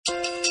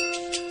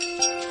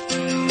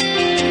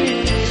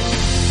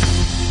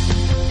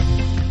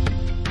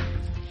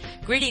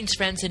Greetings,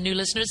 friends and new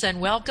listeners, and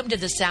welcome to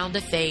the Sound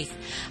of Faith.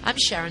 I'm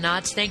Sharon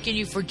Otts, thanking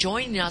you for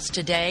joining us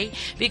today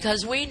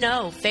because we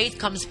know faith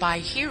comes by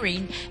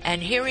hearing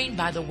and hearing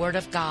by the Word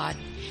of God.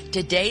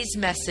 Today's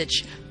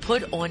message,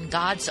 Put on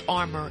God's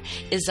Armor,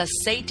 is a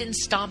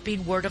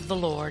Satan-stomping word of the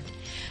Lord.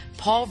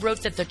 Paul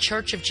wrote that the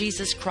Church of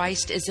Jesus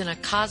Christ is in a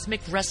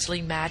cosmic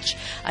wrestling match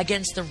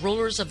against the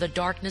rulers of the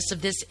darkness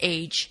of this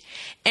age.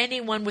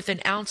 Anyone with an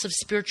ounce of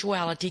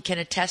spirituality can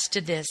attest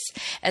to this,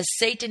 as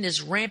Satan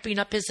is ramping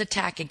up his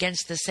attack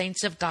against the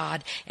saints of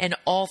God and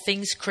all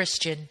things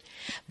Christian.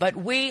 But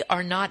we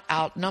are not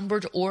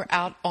outnumbered or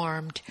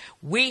outarmed.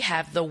 We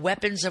have the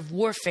weapons of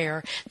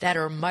warfare that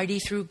are mighty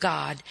through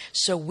God,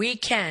 so we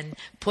can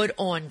put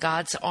on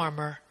God's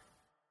armor.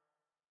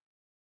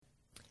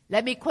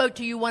 Let me quote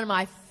to you one of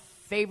my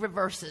favorite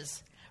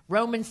verses,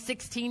 Romans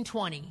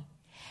 16:20.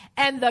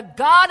 And the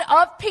God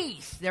of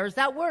peace, there's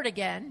that word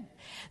again,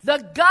 the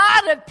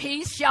God of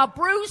peace shall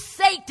bruise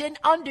Satan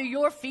under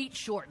your feet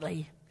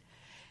shortly.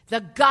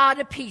 The God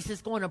of peace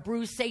is going to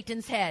bruise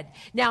Satan's head.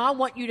 Now, I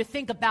want you to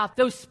think about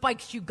those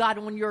spikes you got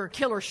on your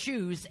killer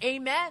shoes.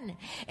 Amen.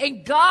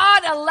 And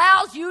God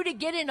allows you to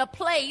get in a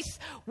place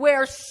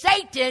where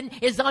Satan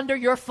is under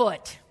your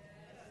foot.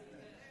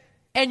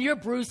 And you're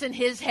bruising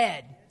his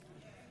head.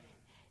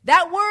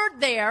 That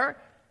word there,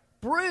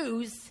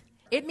 bruise,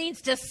 it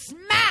means to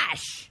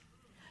smash.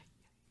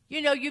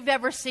 You know, you've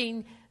ever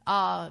seen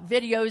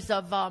videos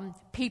of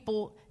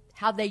people,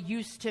 how they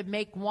used to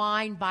make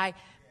wine by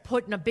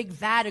putting a big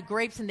vat of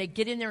grapes and they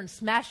get in there and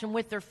smash them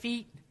with their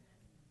feet.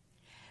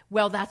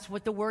 Well, that's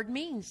what the word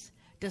means,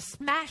 to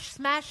smash,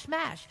 smash,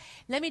 smash.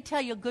 Let me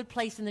tell you a good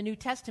place in the New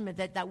Testament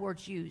that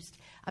word's used,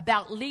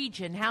 about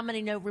Legion. How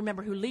many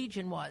remember who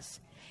Legion was?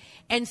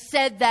 And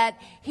said that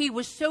he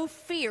was so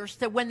fierce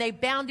that when they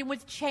bound him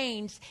with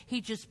chains,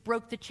 he just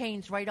broke the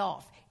chains right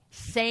off.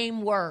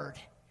 Same word.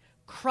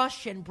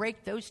 Crush and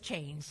break those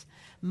chains.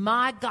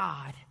 My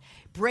God,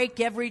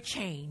 break every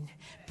chain.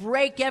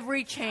 Break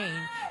every chain.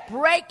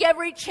 Break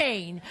every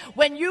chain.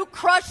 When you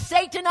crush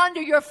Satan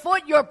under your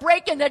foot, you're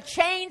breaking the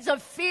chains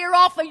of fear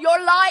off of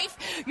your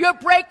life. You're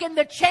breaking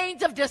the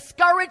chains of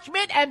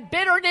discouragement and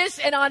bitterness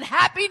and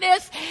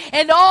unhappiness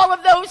and all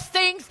of those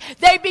things.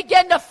 They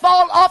begin to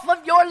fall off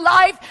of your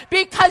life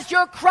because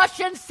you're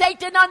crushing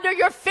Satan under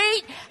your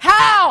feet.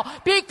 How?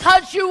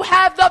 Because you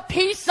have the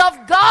peace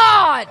of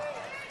God.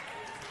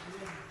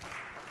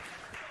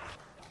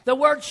 The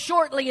word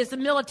shortly is a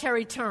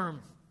military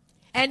term,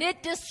 and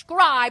it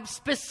describes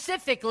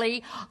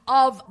specifically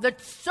of the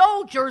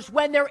soldiers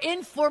when they're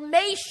in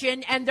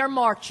formation and they're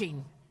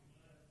marching.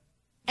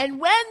 And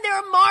when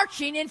they're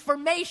marching in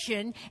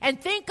formation, and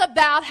think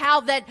about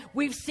how that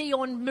we've seen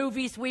on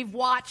movies, we've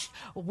watched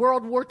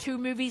World War II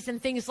movies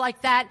and things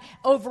like that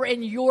over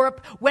in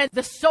Europe, when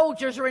the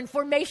soldiers are in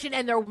formation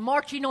and they're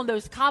marching on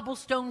those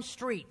cobblestone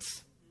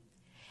streets.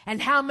 And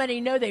how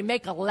many know they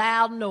make a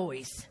loud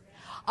noise?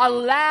 A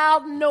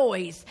loud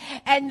noise.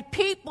 And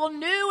people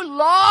knew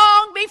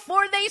long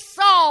before they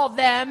saw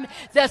them,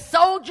 the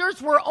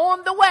soldiers were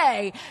on the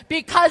way,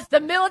 because the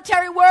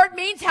military word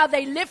means how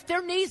they lift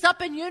their knees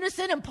up in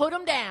unison and put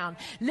them down.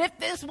 Lift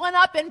this one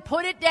up and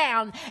put it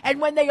down. And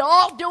when they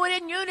all do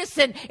it in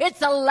unison,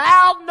 it's a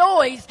loud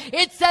noise.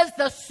 It says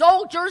the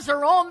soldiers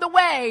are on the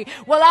way.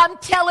 Well, I'm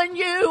telling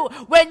you,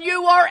 when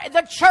you are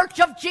the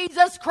Church of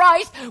Jesus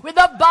Christ, with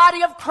the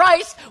body of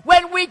Christ,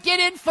 when we get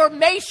in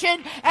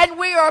formation and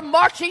we are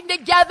marching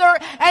together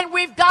and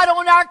we've got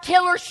on our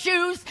killer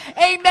shoes,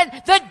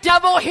 amen, the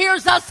devil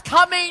hears us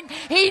coming.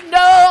 He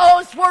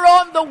knows we're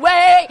on the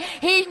way.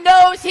 He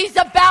knows he's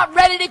about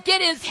ready to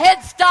get his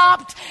head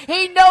stomped.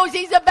 He knows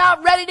he's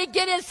about ready to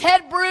get his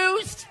head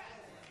bruised.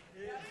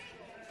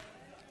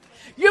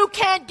 You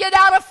can't get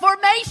out of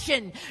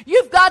formation.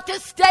 You've got to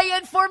stay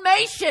in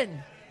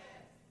formation.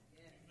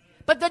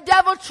 But the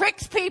devil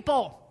tricks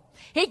people.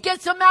 He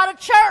gets them out of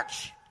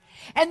church.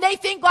 And they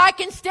think, well, I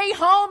can stay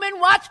home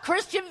and watch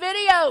Christian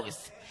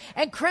videos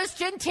and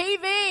Christian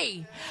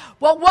TV.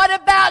 Well, what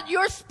about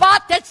your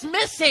spot that's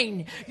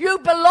missing? You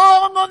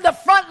belong on the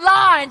front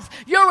lines.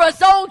 You're a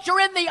soldier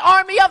in the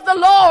army of the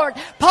Lord.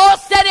 Paul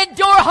said,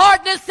 endure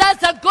hardness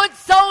as a good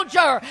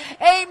soldier.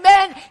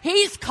 Amen.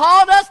 He's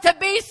called us to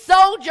be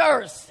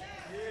soldiers.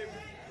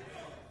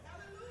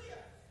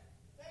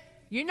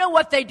 You know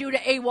what they do to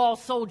AWOL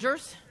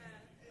soldiers?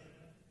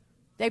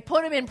 They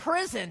put them in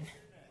prison.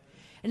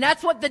 And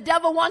that's what the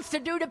devil wants to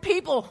do to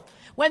people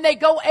when they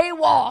go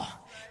AWOL.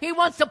 He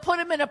wants to put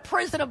them in a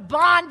prison of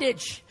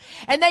bondage.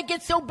 And they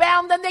get so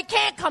bound then they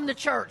can't come to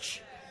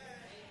church.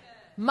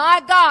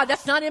 My God,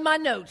 that's not in my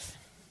notes.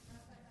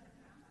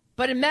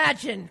 But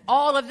imagine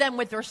all of them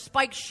with their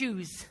spiked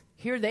shoes.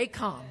 Here they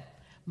come,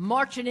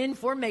 marching in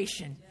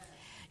formation.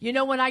 You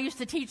know, when I used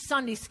to teach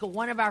Sunday school,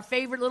 one of our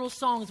favorite little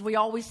songs we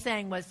always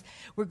sang was,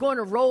 we're going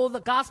to roll the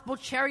gospel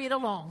chariot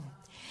along.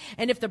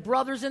 And if the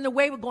brother's in the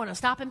way, we're going to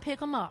stop and pick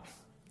them up.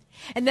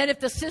 And then if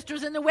the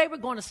sister's in the way, we're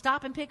going to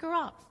stop and pick her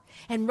up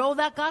and roll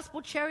that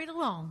gospel chariot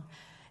along.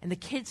 And the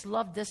kids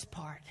love this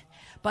part.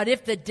 But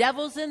if the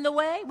devil's in the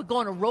way, we're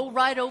going to roll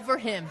right over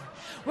him.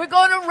 We're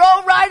going to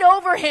roll right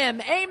over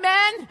him.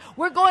 Amen?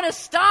 We're going to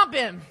stomp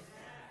him.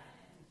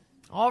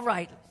 All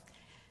right.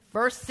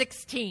 Verse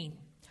 16.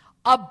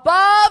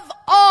 Above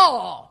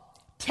all,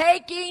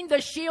 taking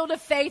the shield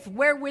of faith,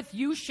 wherewith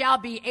you shall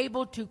be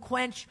able to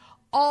quench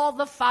all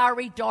the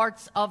fiery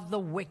darts of the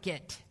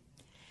wicked.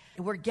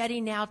 We're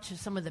getting now to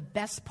some of the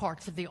best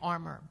parts of the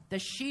armor. The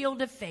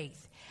shield of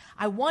faith.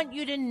 I want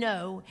you to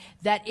know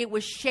that it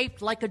was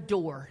shaped like a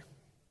door.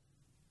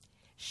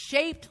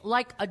 Shaped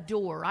like a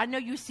door. I know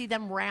you see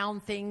them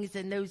round things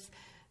and those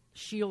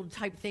shield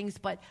type things,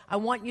 but I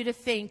want you to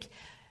think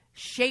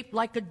shaped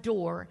like a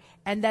door,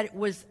 and that it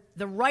was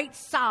the right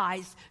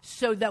size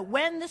so that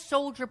when the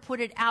soldier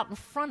put it out in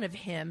front of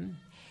him,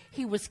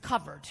 he was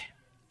covered.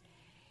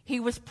 He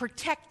was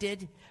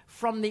protected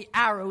from the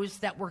arrows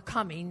that were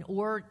coming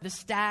or the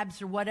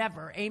stabs or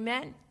whatever.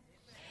 Amen?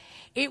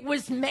 It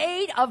was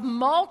made of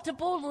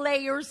multiple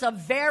layers of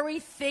very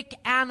thick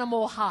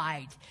animal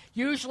hide,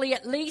 usually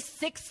at least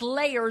 6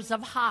 layers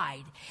of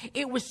hide.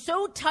 It was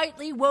so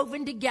tightly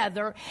woven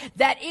together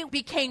that it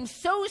became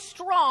so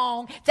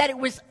strong that it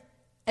was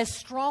as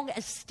strong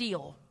as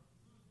steel.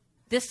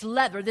 This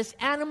leather, this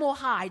animal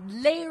hide,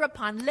 layer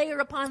upon layer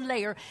upon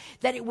layer,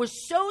 that it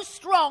was so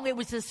strong, it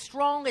was as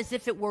strong as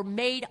if it were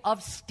made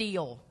of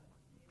steel.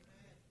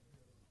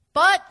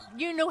 But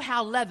you know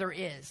how leather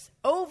is.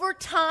 Over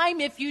time,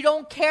 if you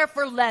don't care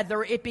for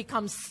leather, it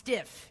becomes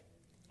stiff.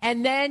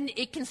 And then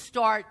it can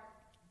start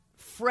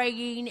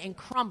fraying and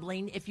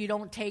crumbling if you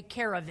don't take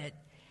care of it.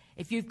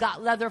 If you've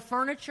got leather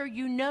furniture,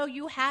 you know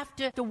you have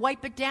to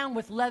wipe it down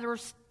with leather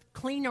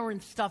cleaner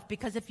and stuff,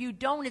 because if you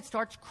don't, it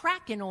starts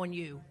cracking on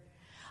you.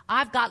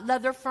 I've got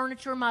leather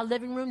furniture in my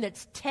living room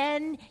that's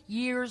 10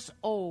 years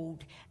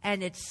old,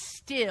 and it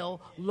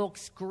still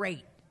looks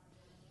great.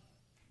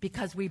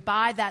 Because we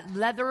buy that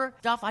leather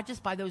stuff, I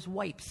just buy those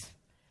wipes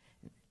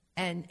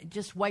and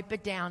just wipe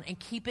it down and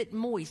keep it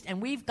moist.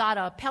 And we've got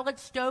a pellet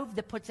stove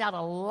that puts out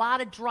a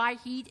lot of dry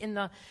heat in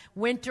the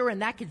winter,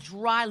 and that could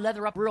dry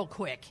leather up real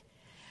quick.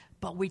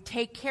 But we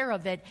take care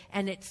of it,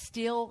 and it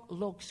still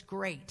looks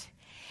great.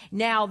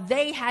 Now,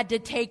 they had to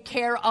take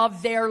care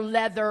of their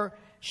leather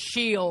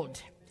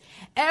shield.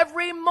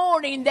 Every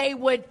morning, they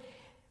would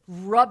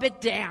rub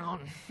it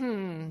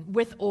down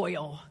with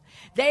oil.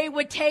 They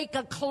would take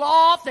a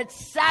cloth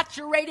that's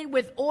saturated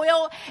with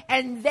oil,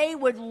 and they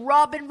would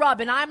rub and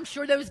rub. And I'm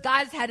sure those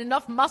guys had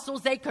enough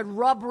muscles they could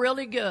rub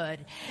really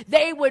good.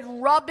 They would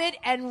rub it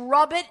and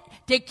rub it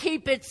to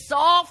keep it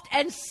soft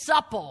and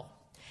supple.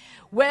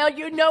 Well,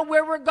 you know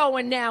where we're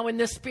going now in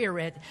the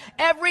Spirit.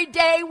 Every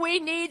day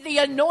we need the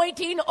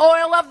anointing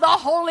oil of the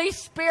Holy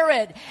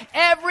Spirit.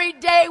 Every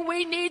day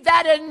we need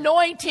that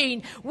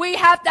anointing. We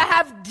have to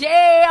have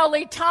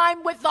daily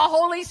time with the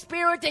Holy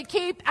Spirit to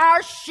keep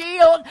our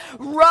shield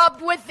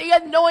rubbed with the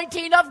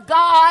anointing of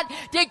God,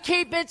 to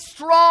keep it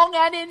strong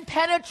and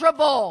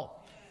impenetrable.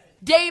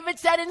 David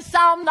said in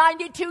Psalm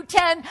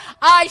 92:10,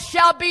 I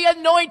shall be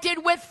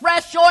anointed with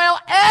fresh oil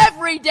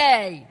every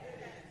day.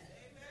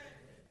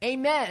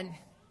 Amen.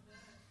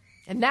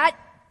 And that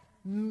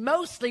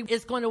mostly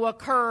is going to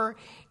occur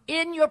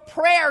in your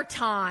prayer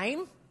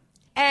time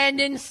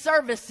and in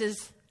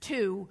services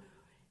too.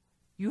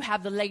 You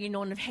have the laying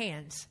on of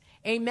hands.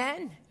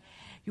 Amen.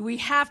 We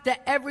have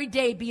to every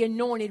day be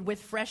anointed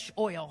with fresh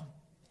oil.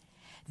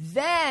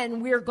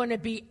 Then we're going to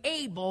be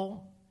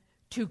able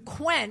to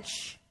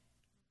quench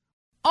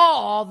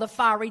all the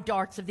fiery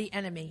darts of the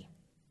enemy.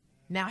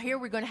 Now here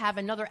we're going to have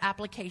another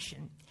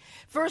application.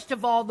 First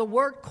of all, the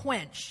word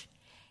quench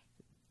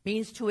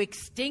means to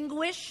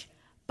extinguish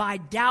by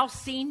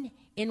dousing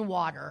in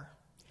water.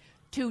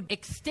 To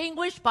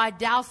extinguish by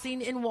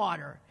dousing in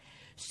water.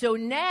 So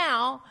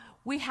now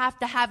we have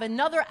to have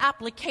another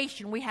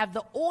application. We have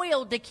the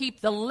oil to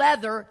keep the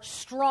leather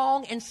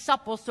strong and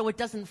supple so it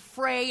doesn't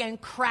fray and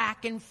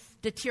crack and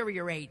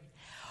deteriorate.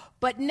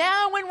 But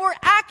now when we're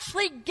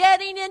actually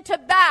getting into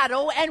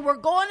battle and we're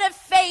going to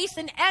face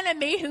an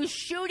enemy who's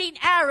shooting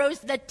arrows,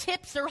 the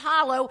tips are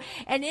hollow,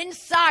 and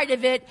inside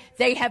of it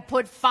they have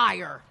put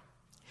fire.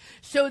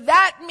 So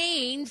that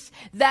means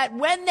that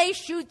when they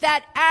shoot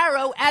that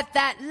arrow at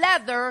that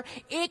leather,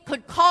 it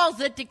could cause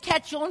it to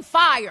catch on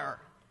fire.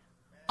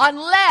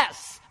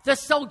 Unless the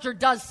soldier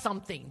does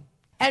something.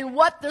 And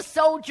what the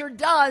soldier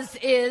does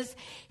is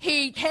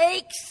he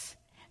takes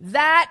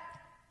that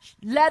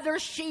leather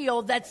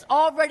shield that's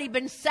already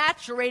been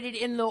saturated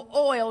in the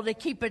oil to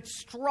keep it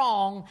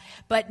strong,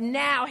 but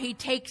now he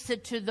takes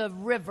it to the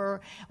river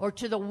or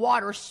to the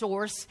water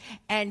source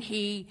and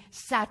he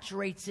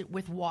saturates it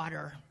with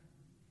water.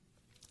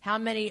 How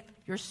many,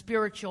 your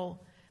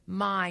spiritual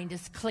mind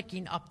is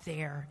clicking up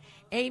there?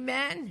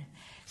 Amen?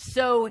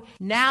 So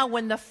now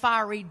when the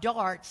fiery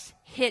darts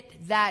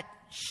hit that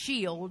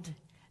shield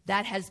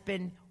that has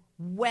been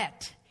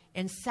wet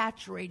and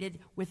saturated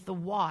with the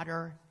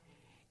water,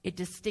 it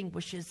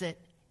distinguishes it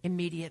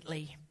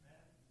immediately.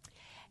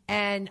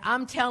 And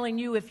I'm telling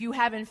you, if you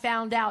haven't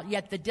found out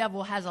yet, the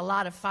devil has a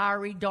lot of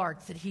fiery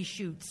darts that he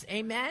shoots.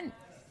 Amen?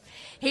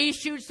 He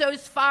shoots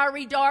those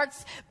fiery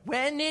darts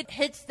when it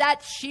hits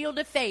that shield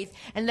of faith.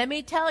 And let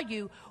me tell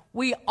you,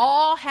 we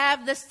all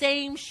have the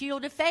same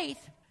shield of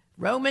faith.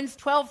 Romans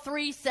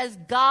 12:3 says,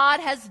 God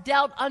has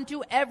dealt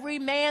unto every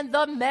man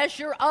the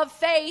measure of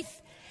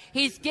faith.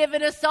 He's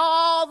given us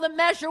all the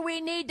measure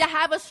we need to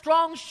have a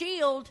strong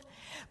shield.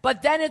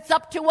 But then it's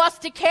up to us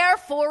to care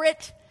for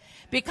it.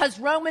 Because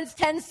Romans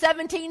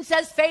 10:17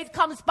 says faith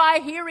comes by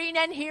hearing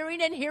and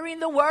hearing and hearing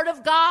the word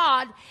of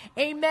God.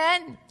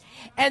 Amen.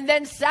 And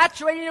then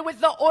saturating it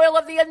with the oil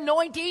of the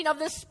anointing of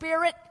the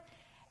Spirit.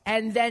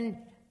 And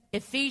then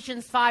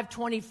Ephesians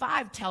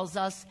 5:25 tells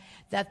us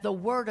that the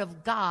word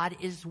of God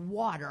is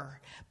water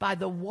by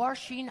the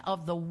washing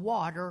of the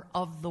water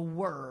of the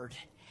word.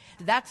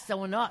 That's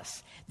on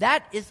us.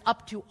 That is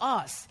up to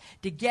us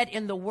to get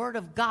in the word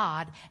of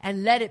God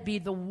and let it be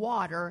the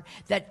water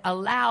that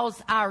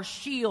allows our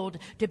shield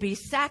to be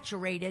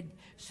saturated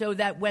so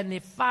that when the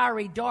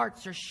fiery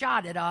darts are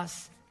shot at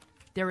us,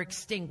 they're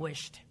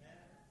extinguished.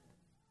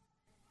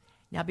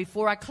 Now,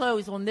 before I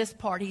close on this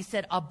part, he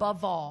said,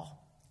 above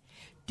all,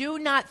 do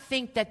not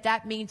think that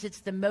that means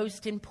it's the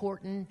most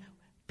important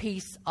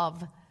piece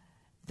of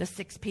the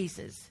 6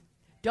 pieces.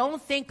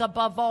 Don't think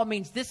above all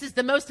means this is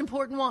the most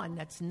important one.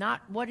 That's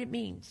not what it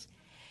means.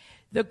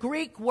 The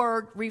Greek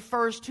word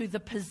refers to the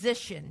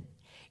position.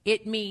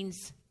 It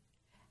means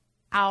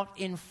out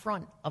in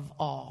front of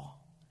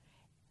all.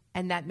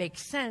 And that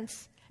makes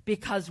sense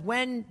because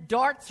when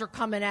darts are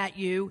coming at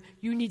you,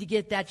 you need to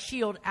get that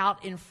shield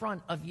out in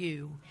front of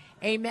you.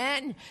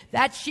 Amen.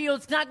 That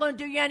shield's not going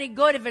to do you any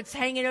good if it's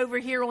hanging over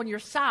here on your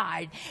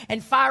side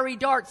and fiery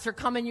darts are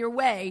coming your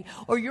way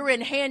or you're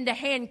in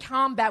hand-to-hand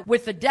combat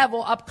with the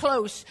devil up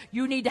close.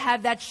 You need to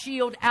have that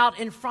shield out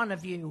in front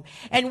of you.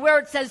 And where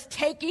it says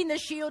taking the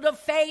shield of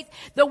faith,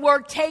 the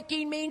word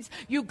taking means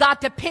you've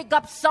got to pick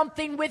up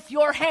something with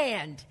your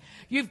hand.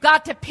 You've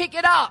got to pick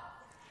it up.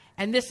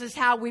 And this is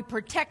how we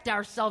protect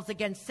ourselves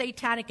against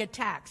satanic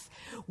attacks.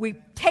 We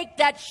take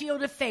that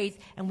shield of faith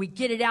and we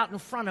get it out in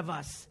front of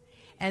us.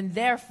 And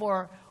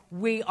therefore,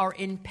 we are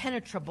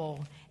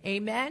impenetrable.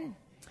 Amen?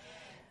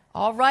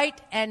 All right,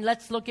 and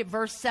let's look at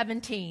verse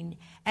 17.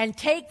 And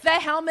take the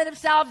helmet of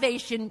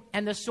salvation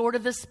and the sword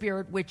of the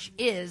Spirit, which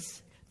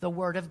is the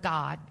word of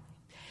God.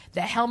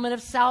 The helmet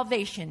of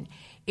salvation,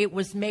 it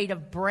was made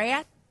of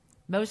brass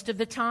most of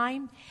the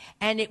time,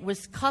 and it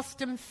was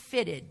custom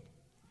fitted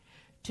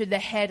to the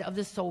head of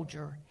the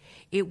soldier.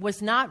 It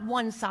was not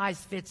one size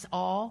fits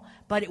all,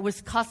 but it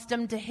was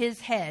custom to his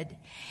head.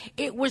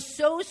 It was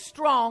so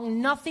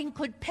strong, nothing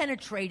could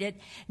penetrate it,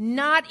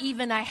 not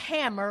even a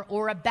hammer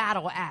or a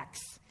battle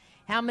axe.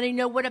 How many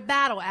know what a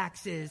battle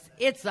axe is?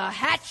 It's a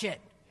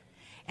hatchet.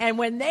 And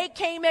when they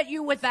came at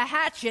you with a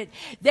hatchet,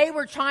 they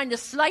were trying to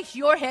slice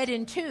your head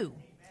in two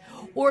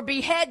or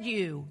behead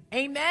you.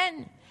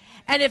 Amen?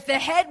 And if the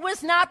head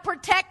was not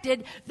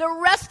protected, the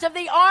rest of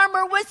the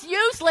armor was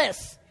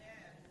useless.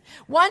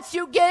 Once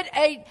you get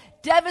a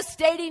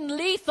devastating,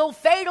 lethal,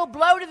 fatal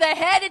blow to the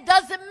head, it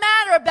doesn't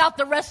matter about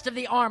the rest of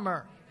the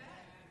armor.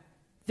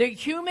 The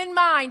human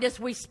mind,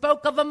 as we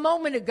spoke of a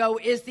moment ago,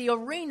 is the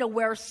arena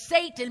where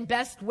Satan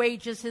best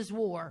wages his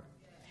war.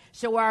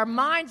 So our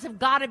minds have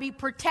got to be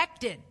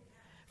protected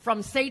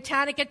from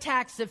satanic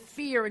attacks of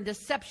fear and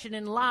deception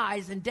and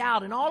lies and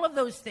doubt and all of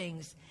those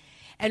things.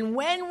 And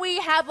when we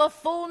have a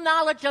full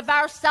knowledge of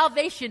our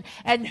salvation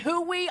and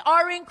who we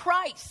are in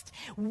Christ,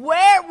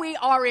 where we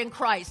are in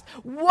Christ,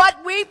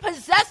 what we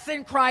possess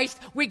in Christ,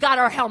 we got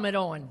our helmet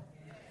on.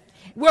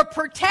 We're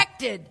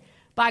protected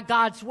by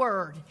God's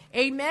word.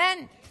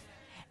 Amen?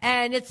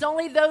 And it's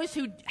only those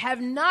who have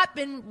not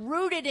been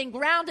rooted and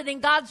grounded in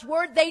God's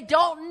word, they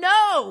don't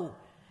know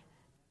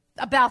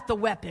about the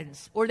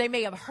weapons. Or they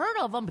may have heard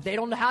of them, but they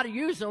don't know how to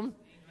use them.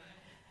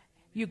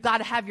 You've got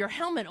to have your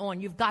helmet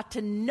on. You've got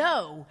to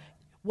know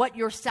what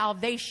your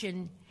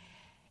salvation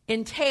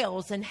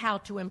entails and how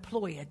to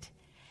employ it.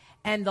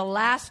 And the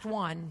last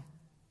one,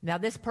 now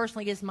this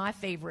personally is my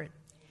favorite,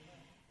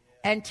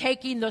 and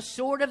taking the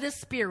sword of the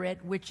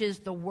Spirit, which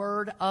is the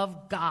word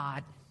of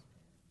God.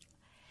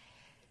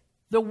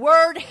 The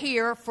word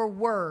here for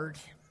word,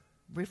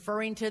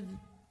 referring to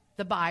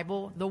the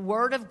Bible, the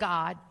word of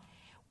God,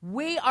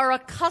 we are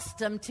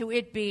accustomed to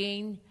it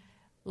being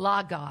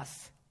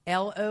logos,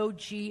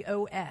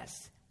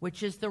 Logos,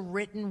 which is the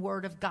written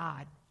word of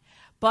God.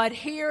 But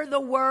here the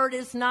word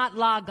is not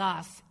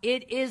logos.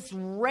 It is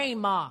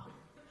rhema.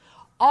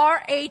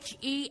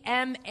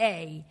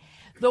 R-H-E-M-A.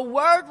 The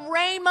word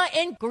rhema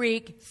in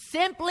Greek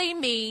simply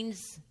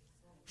means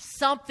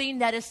something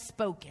that is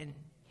spoken.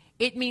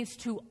 It means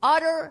to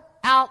utter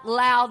out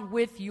loud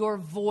with your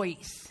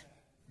voice.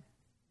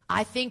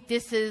 I think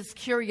this is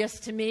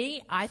curious to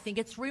me. I think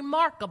it's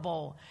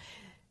remarkable.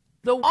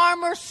 The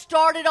armor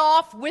started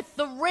off with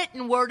the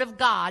written word of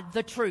God,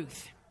 the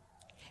truth.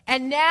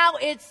 And now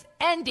it's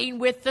ending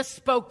with the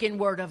spoken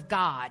word of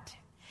God.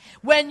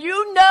 When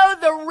you know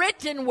the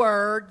written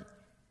word,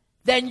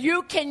 then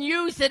you can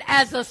use it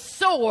as a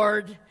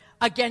sword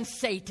against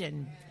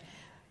Satan.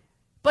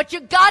 But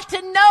you got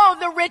to know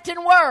the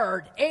written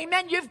word.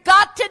 Amen. You've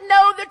got to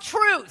know the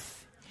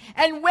truth.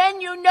 And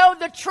when you know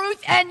the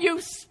truth and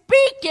you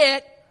speak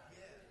it,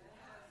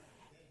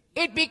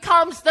 it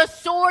becomes the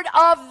sword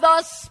of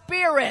the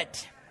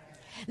Spirit.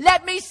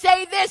 Let me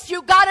say this,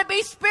 you got to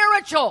be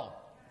spiritual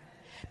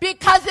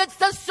because it's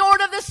the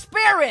sword of the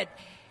Spirit.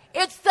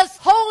 It's the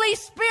Holy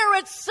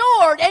Spirit's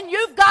sword, and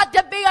you've got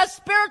to be a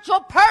spiritual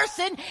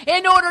person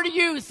in order to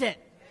use it.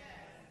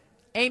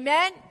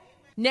 Amen?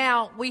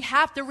 Now, we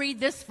have to read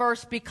this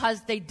verse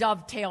because they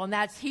dovetail, and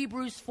that's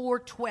Hebrews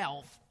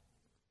 4:12.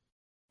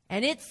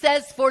 And it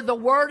says, "For the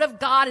word of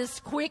God is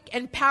quick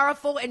and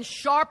powerful and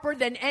sharper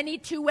than any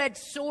two-edged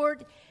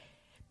sword,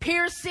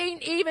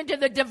 piercing even to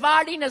the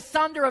dividing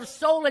asunder of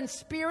soul and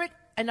spirit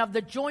and of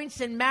the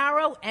joints and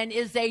marrow, and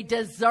is a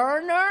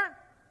discerner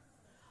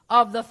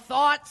of the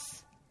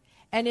thoughts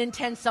and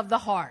intents of the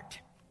heart."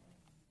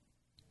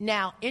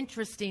 Now,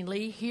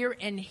 interestingly, here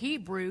in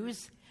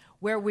Hebrews,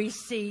 where we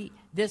see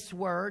this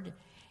word,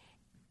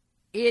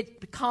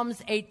 it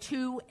becomes a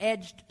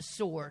two-edged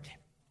sword,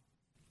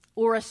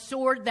 or a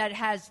sword that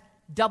has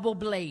double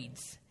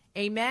blades.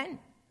 Amen?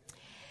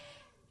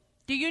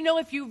 Do you know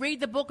if you read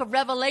the book of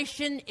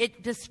Revelation,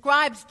 it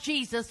describes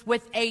Jesus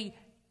with a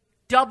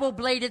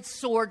double-bladed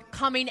sword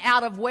coming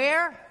out of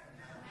where?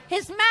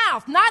 His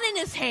mouth, not in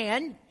his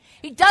hand.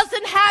 He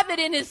doesn't have it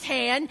in his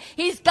hand.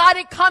 He's got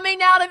it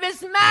coming out of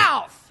his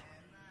mouth.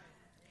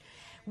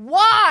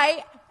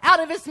 Why out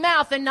of his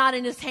mouth and not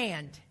in his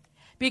hand?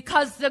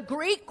 Because the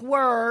Greek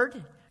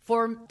word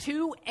for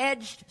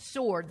two-edged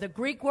sword, the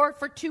Greek word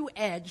for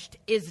two-edged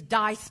is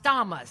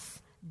distomos.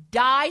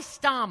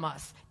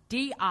 Distomos.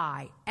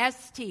 D-I-S-T-O-M-O-S.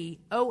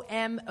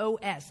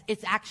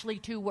 It's actually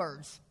two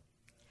words.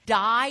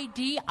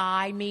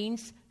 D-I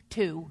means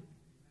two.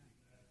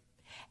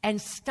 And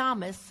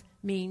stomos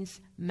means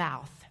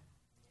mouth.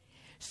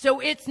 So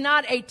it's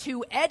not a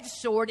two-edged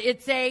sword,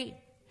 it's a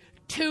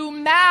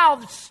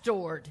two-mouthed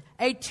sword.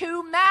 A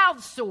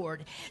two-mouthed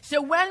sword.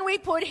 So when we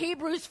put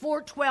Hebrews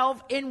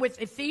 4:12 in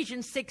with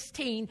Ephesians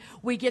 16,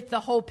 we get the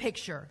whole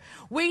picture.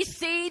 We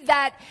see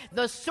that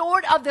the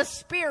sword of the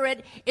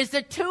Spirit is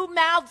a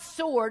two-mouthed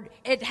sword.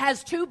 It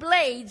has two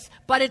blades,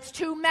 but it's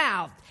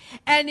two-mouthed.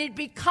 And it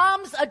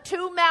becomes a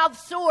two-mouthed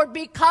sword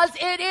because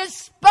it is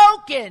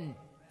spoken.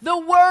 The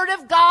Word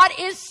of God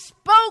is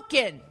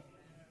spoken.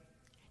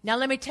 Now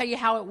let me tell you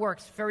how it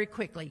works very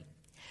quickly.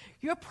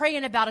 You're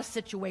praying about a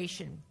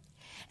situation,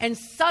 and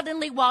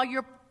suddenly while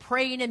you're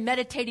praying and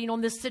meditating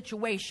on this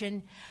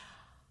situation,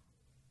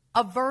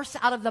 a verse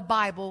out of the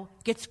Bible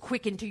gets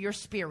quickened to your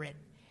spirit.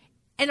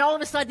 And all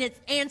of a sudden it's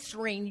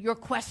answering your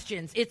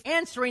questions. It's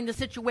answering the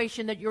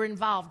situation that you're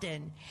involved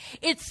in.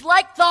 It's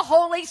like the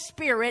Holy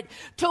Spirit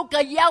took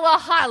a yellow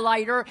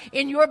highlighter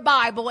in your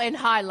Bible and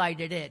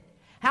highlighted it.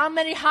 How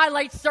many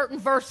highlight certain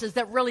verses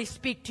that really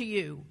speak to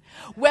you?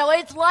 Well,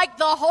 it's like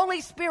the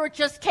Holy Spirit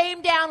just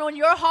came down on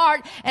your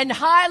heart and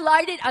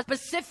highlighted a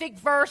specific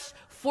verse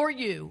for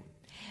you.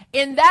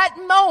 In that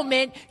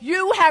moment,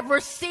 you have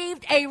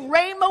received a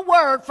rhema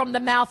word from the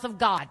mouth of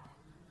God.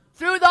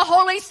 Through the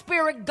Holy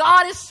Spirit,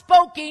 God is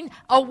speaking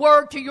a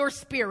word to your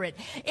spirit.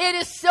 It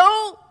is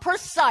so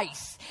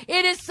precise.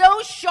 It is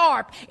so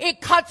sharp.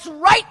 It cuts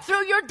right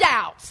through your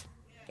doubts.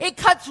 It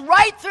cuts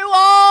right through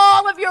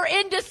all of your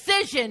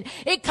indecision.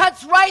 It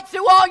cuts right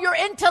through all your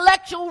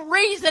intellectual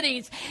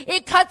reasonings.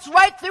 It cuts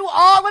right through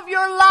all of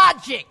your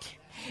logic.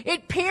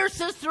 It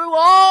pierces through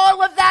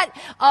all of that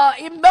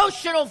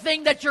emotional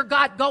thing that you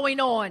got going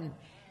on.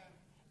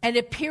 And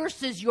it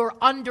pierces your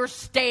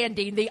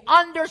understanding, the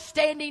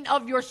understanding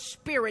of your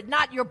spirit,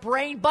 not your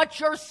brain, but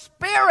your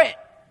spirit,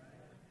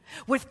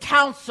 with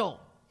counsel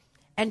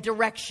and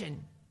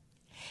direction.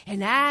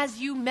 And as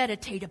you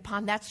meditate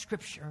upon that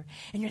scripture,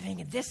 and you're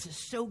thinking, this is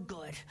so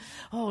good.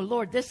 Oh,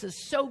 Lord, this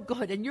is so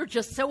good. And you're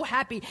just so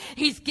happy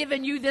He's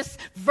given you this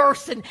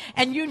verse,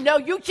 and you know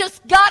you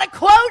just got to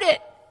quote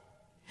it.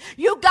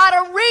 You got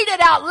to read it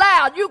out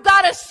loud. You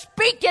got to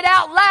speak it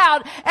out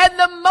loud. And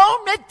the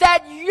moment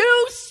that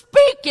you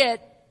speak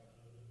it,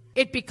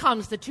 it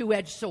becomes the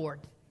two-edged sword.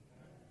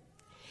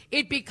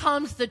 It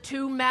becomes the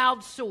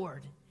two-mouthed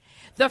sword.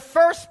 The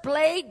first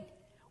blade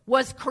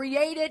was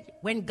created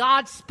when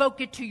God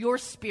spoke it to your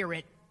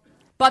spirit.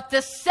 But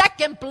the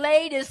second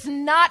blade is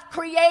not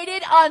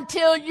created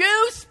until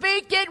you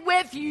speak it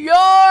with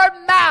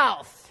your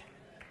mouth.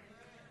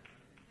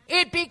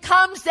 It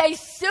becomes a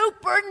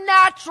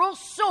supernatural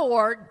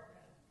sword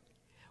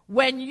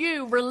when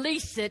you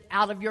release it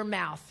out of your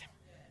mouth.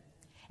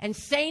 And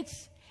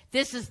saints,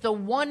 this is the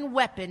one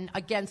weapon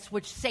against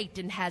which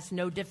Satan has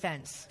no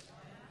defense.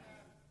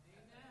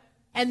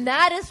 And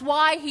that is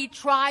why he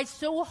tries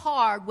so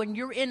hard when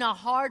you're in a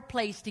hard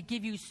place to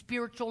give you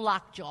spiritual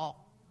lockjaw.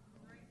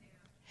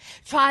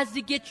 Tries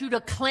to get you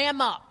to clam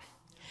up.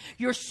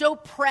 You're so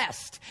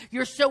pressed.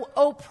 You're so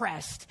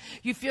oppressed.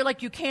 You feel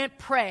like you can't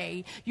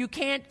pray. You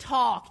can't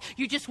talk.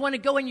 You just want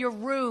to go in your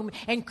room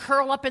and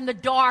curl up in the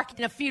dark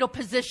in a fetal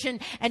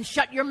position and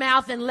shut your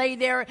mouth and lay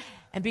there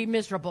and be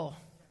miserable.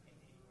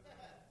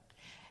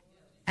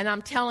 And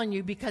I'm telling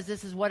you, because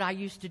this is what I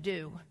used to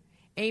do.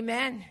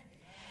 Amen.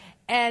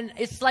 And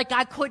it's like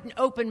I couldn't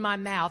open my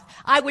mouth.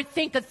 I would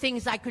think of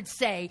things I could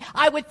say.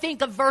 I would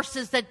think of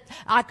verses that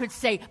I could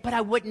say, but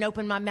I wouldn't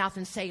open my mouth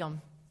and say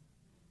them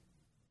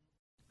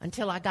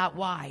until I got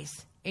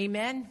wise.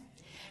 Amen?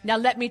 Now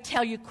let me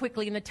tell you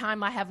quickly in the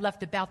time I have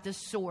left about this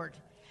sword.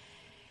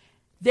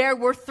 There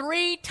were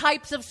 3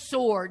 types of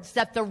swords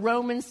that the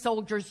Roman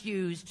soldiers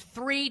used.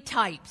 3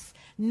 types.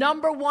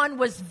 Number 1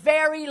 was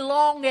very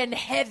long and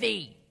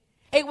heavy.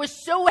 It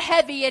was so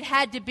heavy it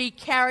had to be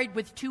carried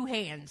with 2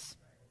 hands.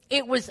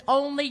 It was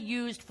only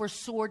used for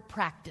sword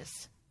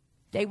practice.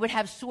 They would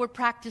have sword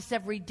practice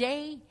every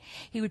day.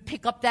 He would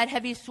pick up that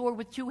heavy sword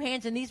with 2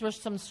 hands, and these were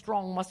some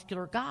strong,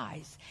 muscular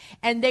guys.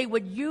 And they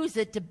would use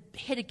it to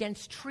hit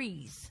against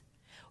trees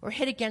or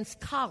hit against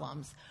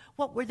columns.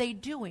 What were they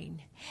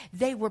doing?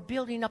 They were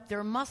building up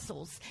their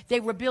muscles. They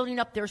were building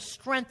up their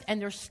strength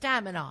and their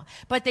stamina.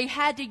 But they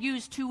had to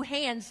use 2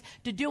 hands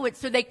to do it,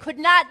 so they could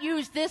not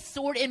use this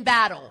sword in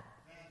battle.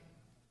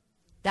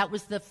 That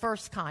was the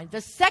first kind.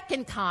 The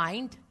second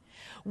kind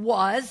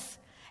was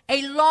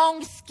a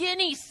long,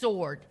 skinny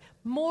sword,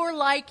 more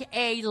like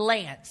a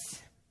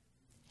lance.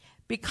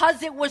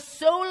 Because it was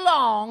so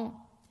long,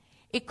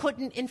 it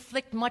couldn't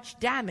inflict much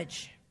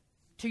damage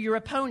to your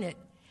opponent.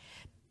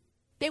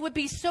 They would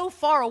be so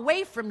far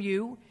away from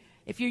you,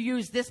 if you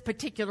use this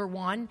particular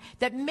one,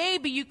 that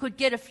maybe you could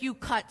get a few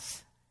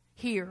cuts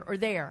here or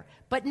there,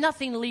 but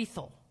nothing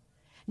lethal,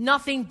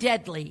 nothing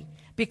deadly,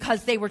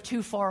 because they were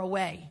too far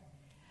away.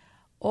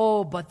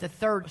 Oh, but the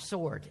third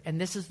sword, and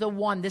this is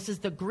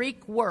the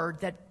Greek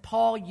word that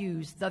Paul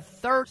used. The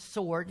third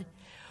sword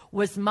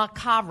was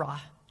makara.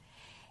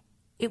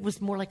 It was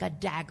more like a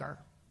dagger.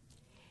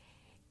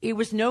 It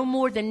was no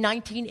more than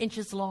 19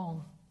 inches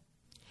long.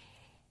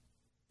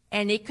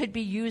 And it could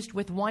be used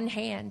with 1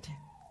 hand.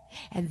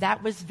 And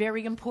that was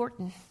very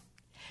important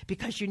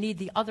because you need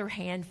the other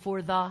hand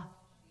for the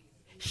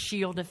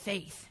shield of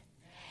faith.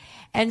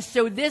 And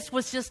so this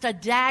was just a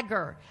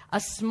dagger, a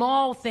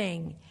small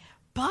thing.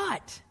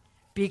 But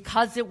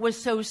because it was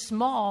so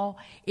small,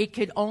 it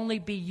could only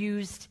be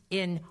used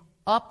in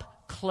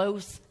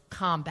up-close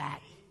combat.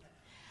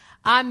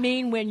 I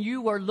mean, when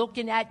you are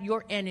looking at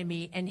your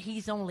enemy and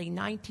he's only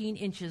 19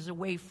 inches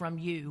away from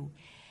you,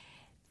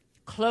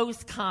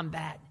 close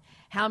combat.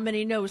 How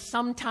many know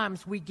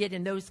sometimes we get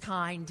in those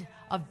kind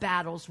of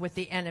battles with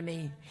the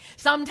enemy?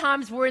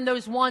 Sometimes we're in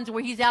those ones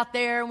where he's out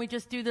there and we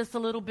just do this a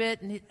little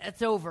bit and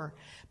it's over.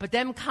 But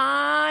them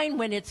kind,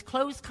 when it's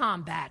close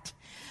combat,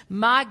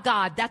 my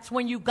God, that's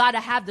when you got to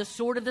have the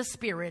sword of the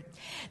Spirit.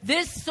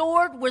 This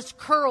sword was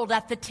curled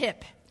at the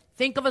tip.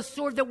 Think of a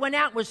sword that went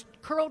out, was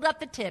curled at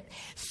the tip,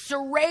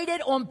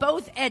 serrated on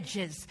both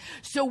edges.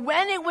 So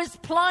when it was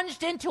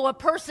plunged into a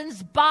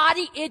person's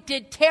body, it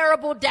did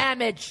terrible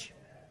damage.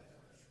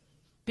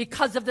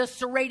 Because of the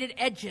serrated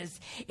edges,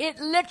 it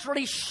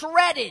literally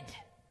shredded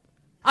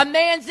a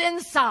man's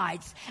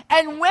insides.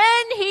 And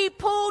when he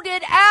pulled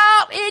it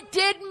out, it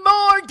did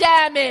more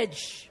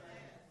damage.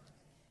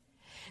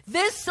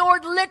 This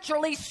sword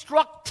literally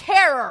struck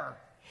terror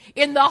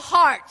in the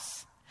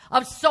hearts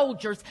of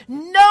soldiers.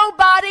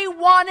 Nobody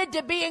wanted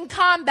to be in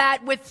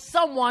combat with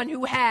someone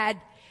who had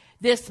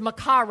this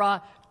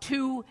makara,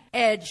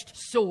 2-edged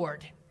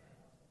sword.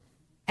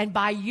 And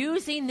by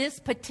using this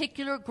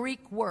particular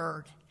Greek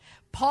word,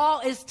 Paul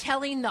is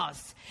telling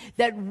us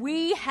that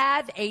we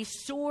have a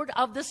sword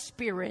of the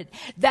Spirit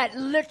that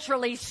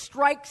literally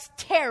strikes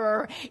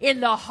terror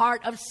in the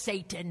heart of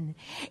Satan.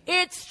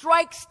 It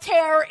strikes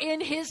terror in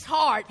his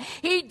heart.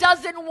 He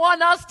doesn't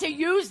want us to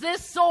use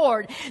this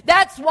sword.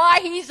 That's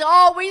why he's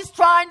always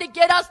trying to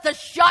get us to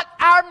shut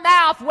our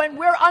mouth when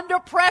we're under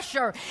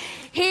pressure.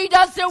 He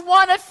doesn't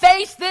want to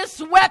face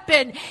this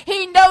weapon.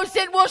 He knows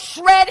it will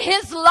shred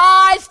his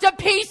lies to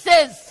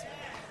pieces.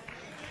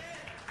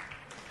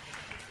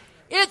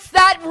 It's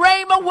that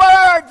rhema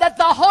word that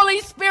the Holy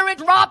Spirit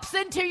drops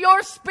into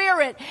your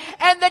spirit.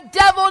 And the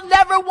devil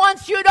never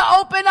wants you to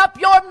open up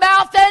your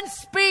mouth and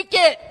speak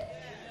it.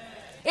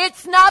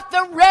 It's not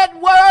the read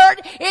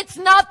word. It's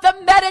not the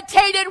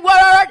meditated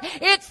word.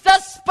 It's the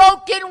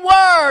spoken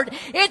word.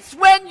 It's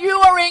when you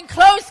are in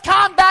close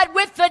combat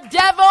with the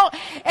devil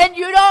and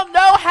you don't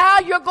know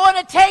how you're going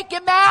to take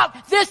him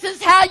out. This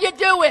is how you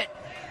do it.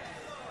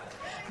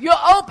 You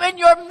open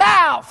your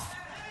mouth.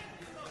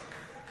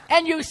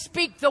 And you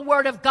speak the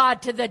word of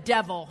God to the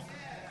devil.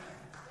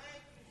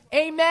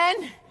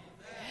 Amen.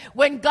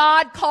 When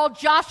God called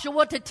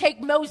Joshua to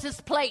take Moses'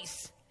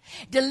 place,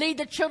 to lead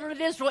the children of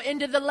Israel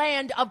into the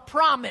land of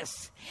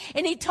promise.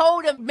 And he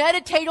told him,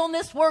 meditate on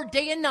this word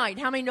day and night.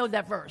 How many know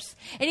that verse?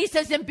 And he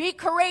says, and be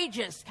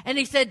courageous. And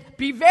he said,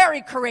 be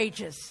very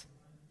courageous.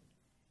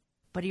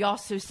 But he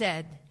also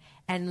said,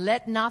 and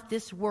let not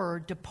this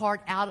word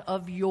depart out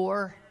of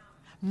your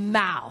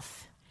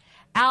mouth.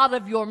 Out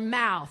of your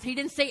mouth. He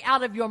didn't say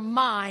out of your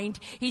mind.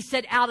 He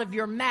said out of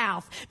your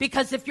mouth.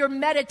 Because if you're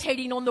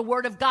meditating on the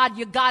word of God,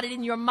 you got it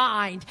in your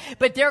mind.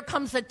 But there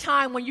comes a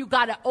time when you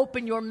got to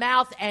open your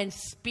mouth and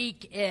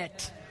speak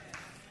it.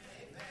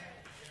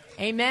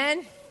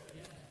 Amen.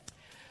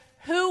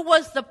 Who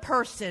was the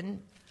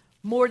person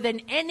more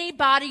than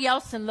anybody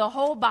else in the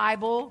whole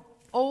Bible,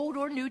 Old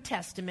or New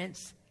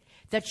Testaments,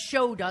 that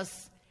showed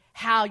us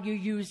how you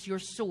use your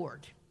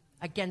sword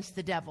against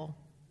the devil.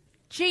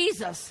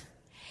 Jesus,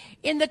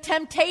 in the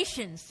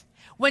temptations,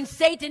 when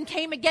Satan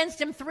came against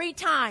him 3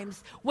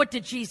 times, what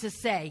did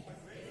Jesus say?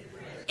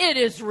 It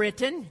is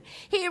written.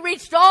 He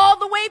reached all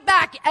the way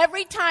back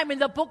every time in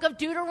the book of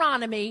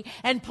Deuteronomy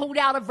and pulled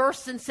out a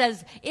verse and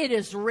says, it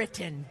is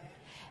written.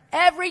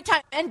 Every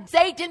time. And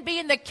Satan,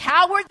 being the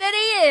coward that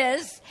he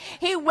is,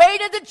 he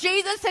waited till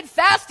Jesus had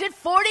fasted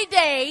 40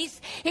 days.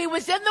 He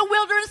was in the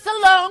wilderness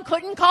alone,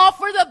 couldn't call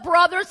for the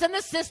brothers and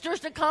the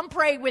sisters to come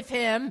pray with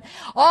him,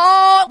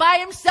 all by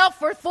himself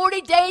for 40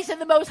 days in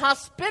the most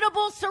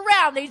hospitable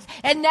surroundings,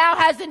 and now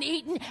hasn't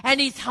eaten and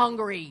he's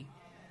hungry.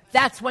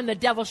 That's when the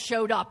devil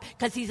showed up,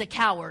 because he's a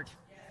coward.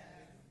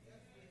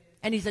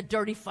 And he's a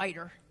dirty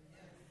fighter.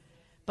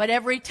 But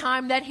every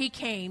time that he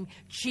came,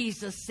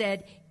 Jesus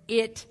said,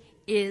 it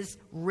is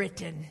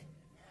written.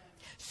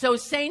 So,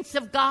 saints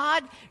of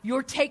God,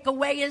 your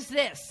takeaway is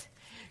this.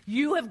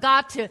 You have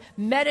got to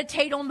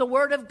meditate on the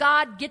Word of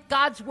God, get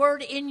God's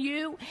Word in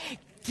you,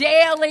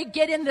 daily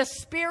get in the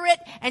Spirit,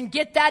 and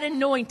get that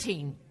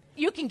anointing.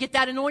 You can get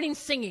that anointing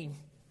singing.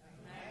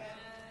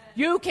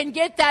 You can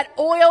get that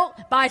oil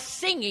by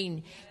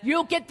singing.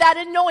 You'll get that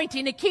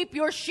anointing to keep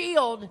your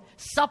shield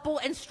supple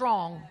and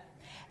strong.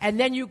 And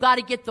then you got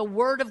to get the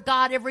Word of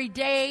God every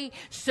day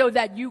so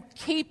that you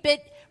keep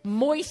it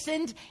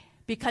moistened,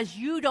 because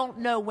you don't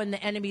know when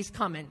the enemy's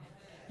coming.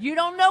 You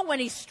don't know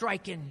when he's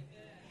striking.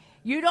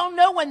 You don't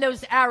know when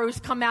those arrows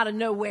come out of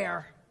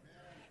nowhere.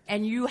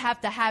 And you have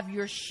to have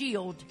your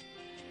shield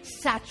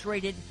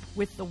saturated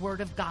with the Word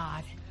of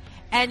God.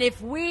 And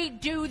if we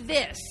do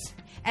this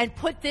and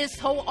put this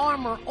whole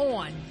armor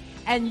on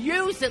and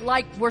use it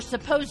like we're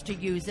supposed to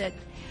use it,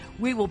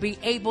 we will be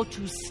able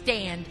to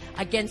stand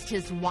against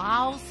his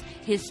wiles,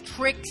 his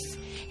tricks,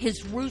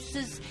 his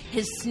ruses,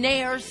 his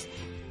snares,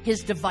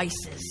 his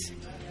devices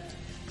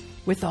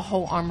with the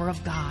whole armor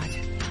of God.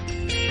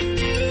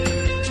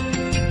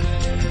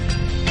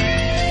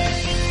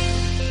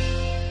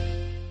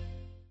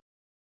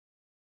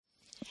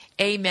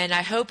 Amen.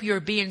 I hope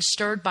you're being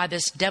stirred by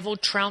this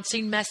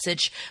devil-trouncing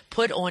message,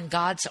 put on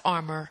God's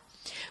armor.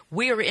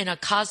 We are in a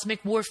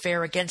cosmic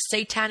warfare against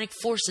satanic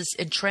forces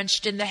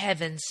entrenched in the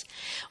heavens.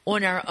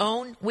 On our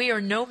own, we are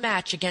no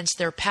match against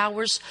their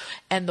powers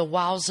and the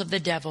wiles of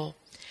the devil.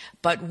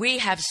 But we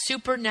have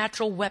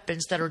supernatural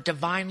weapons that are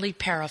divinely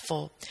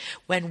powerful.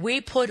 When we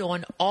put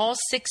on all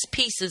 6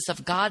 pieces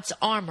of God's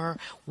armor,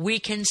 we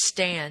can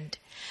stand.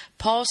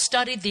 Paul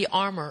studied the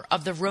armor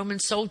of the Roman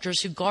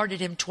soldiers who guarded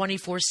him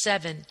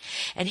 24/7,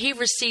 and he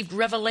received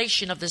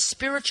revelation of the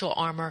spiritual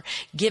armor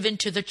given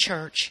to the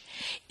church.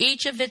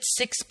 Each of its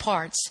 6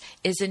 parts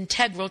is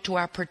integral to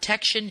our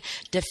protection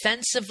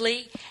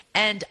defensively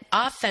and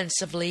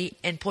offensively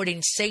in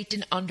putting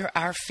Satan under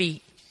our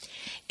feet.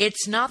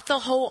 It's not the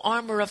whole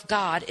armor of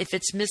God if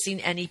it's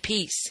missing any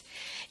piece.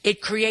 It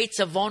creates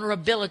a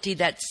vulnerability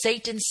that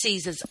Satan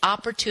sees as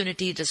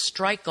opportunity to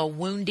strike a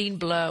wounding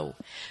blow.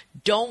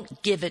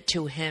 Don't give it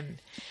to him.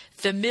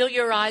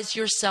 Familiarize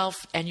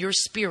yourself and your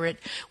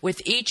spirit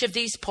with each of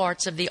these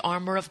parts of the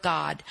armor of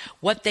God,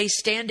 what they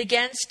stand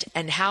against,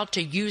 and how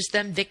to use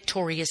them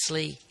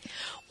victoriously.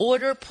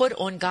 Order Put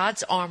on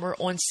God's Armor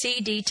on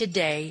CD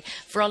today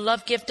for a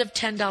love gift of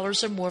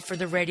 $10 or more for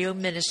the radio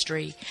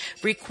ministry.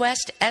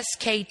 Request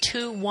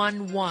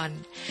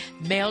SK211.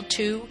 Mail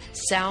to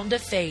Sound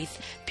of Faith,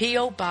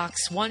 P.O.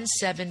 Box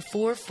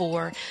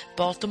 1744,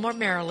 Baltimore,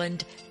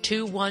 Maryland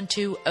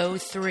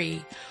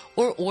 21203.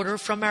 Or order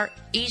from our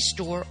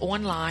e-store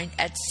online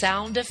at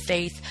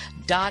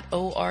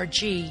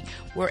soundoffaith.org,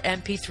 where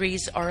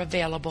MP3s are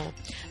available.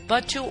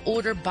 But to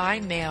order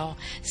by mail,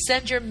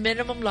 send your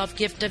minimum love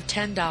gift of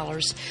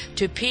 $10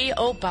 to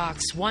P.O.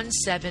 Box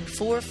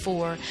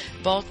 1744,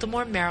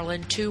 Baltimore,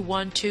 Maryland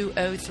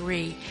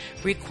 21203.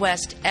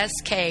 Request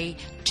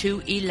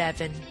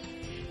SK211.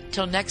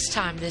 Till next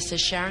time, this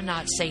is Sharon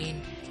Knott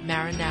saying,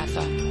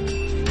 Maranatha.